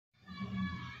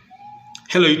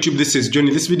Hello YouTube, this is Johnny.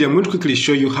 In this video I'm going to quickly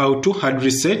show you how to hard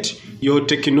reset your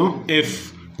TECNO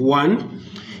F1.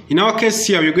 In our case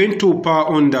here, we're going to power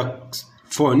on the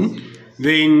phone.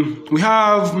 Then we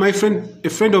have a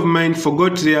friend of mine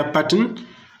forgot their pattern.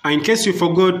 And in case you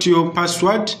forgot your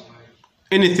password,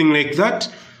 anything like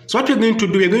that. So what we're going to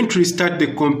do, we're going to restart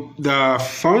the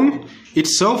phone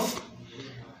itself.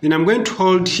 Then I'm going to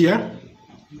hold here.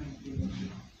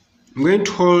 I'm going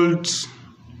to hold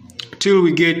till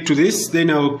we get to this, then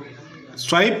I'll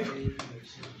swipe,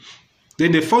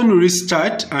 then the phone will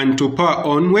restart and to power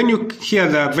on. When you hear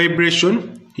the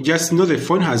vibration, you just know the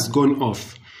phone has gone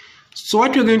off. So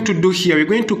what we're going to do here, we're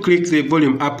going to click the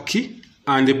volume up key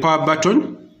and the power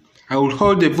button. I will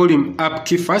hold the volume up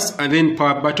key first and then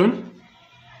power button.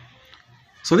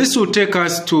 So this will take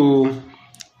us to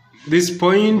this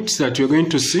point that you're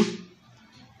going to see.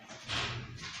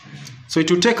 So it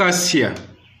will take us here.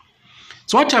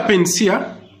 So what happens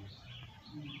here,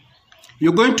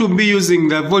 you're going to be using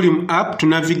the volume up to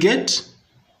navigate,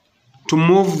 to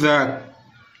move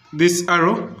this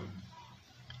arrow.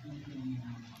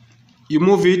 You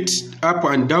move it up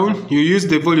and down, you use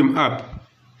the volume up.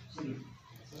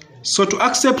 So to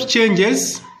accept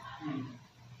changes,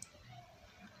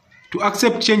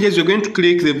 you're going to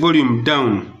click the volume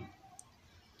down.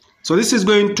 So this is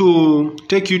going to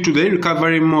take you to the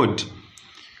recovery mode.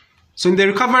 So in the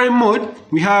recovery mode,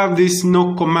 we have this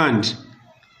no command.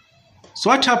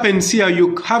 So what happens here,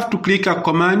 you have to click a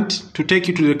command to take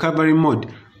you to the recovery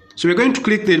mode. So we're going to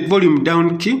click the volume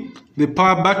down key, the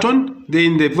power button,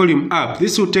 then the volume up.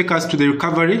 This will take us to the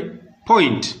recovery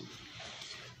point.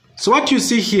 So what you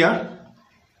see here,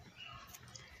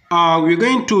 we're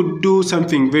going to do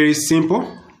something very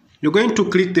simple. You're going to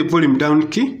click the volume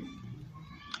down key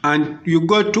and you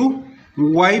go to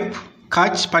wipe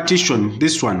cache partition,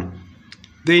 this one.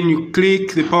 Then you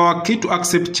click the power key to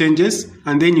accept changes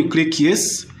and then you click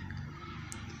yes.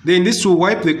 Then this will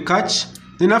wipe the cache.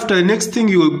 Then after, the next thing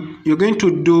you're going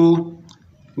to do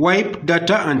wipe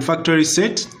data and factory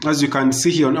reset, as you can see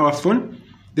here on our phone.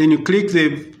 Then you click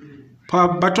the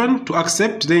power button to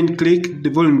accept, then click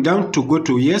the volume down to go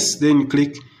to yes, then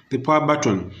click the power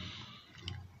button.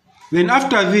 Then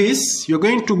after this, you're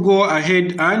going to go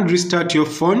ahead and restart your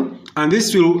phone, and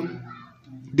this will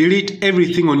delete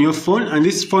everything on your phone, and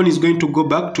this phone is going to go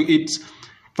back to its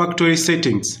factory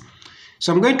settings.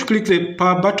 So I'm going to click the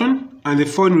power button and the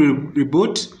phone will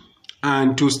reboot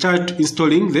and to start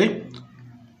installing the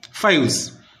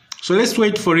files. So let's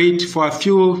wait for it for a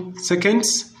few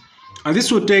seconds, and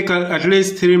this will take at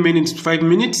least 3 minutes to 5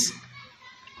 minutes.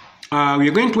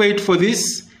 We're going to wait for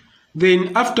this.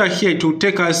 Then after here, it will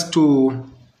take us to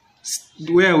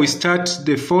where we start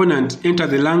the phone and enter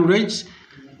the language.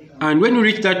 And when you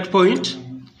reach that point,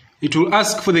 it will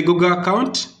ask for the Google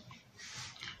account.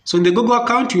 So in the Google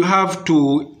account, you have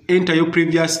to enter your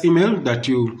previous email that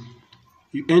you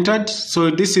entered. So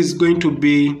this is going to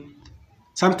be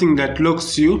something that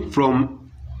locks you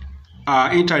from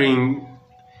entering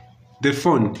the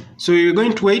phone. So you're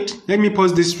going to wait. Let me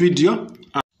pause this video.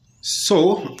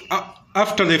 So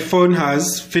after the phone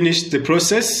has finished the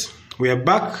process, we are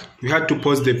back. We had to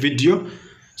pause the video.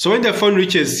 So when the phone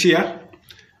reaches here,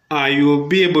 you will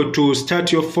be able to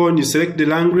start your phone. You select the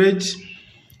language,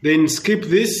 then skip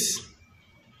this.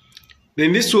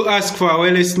 Then this will ask for a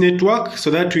wireless network so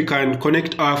that we can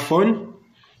connect our phone.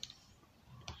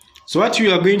 So what we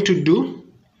are going to do,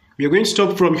 we are going to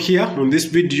stop from here on this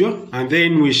video, and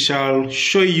then we shall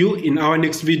show you in our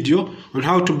next video on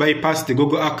how to bypass the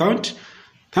Google account.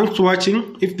 Thanks for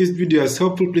watching. If this video is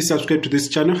helpful, please subscribe to this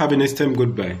channel. Have a nice time.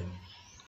 Goodbye.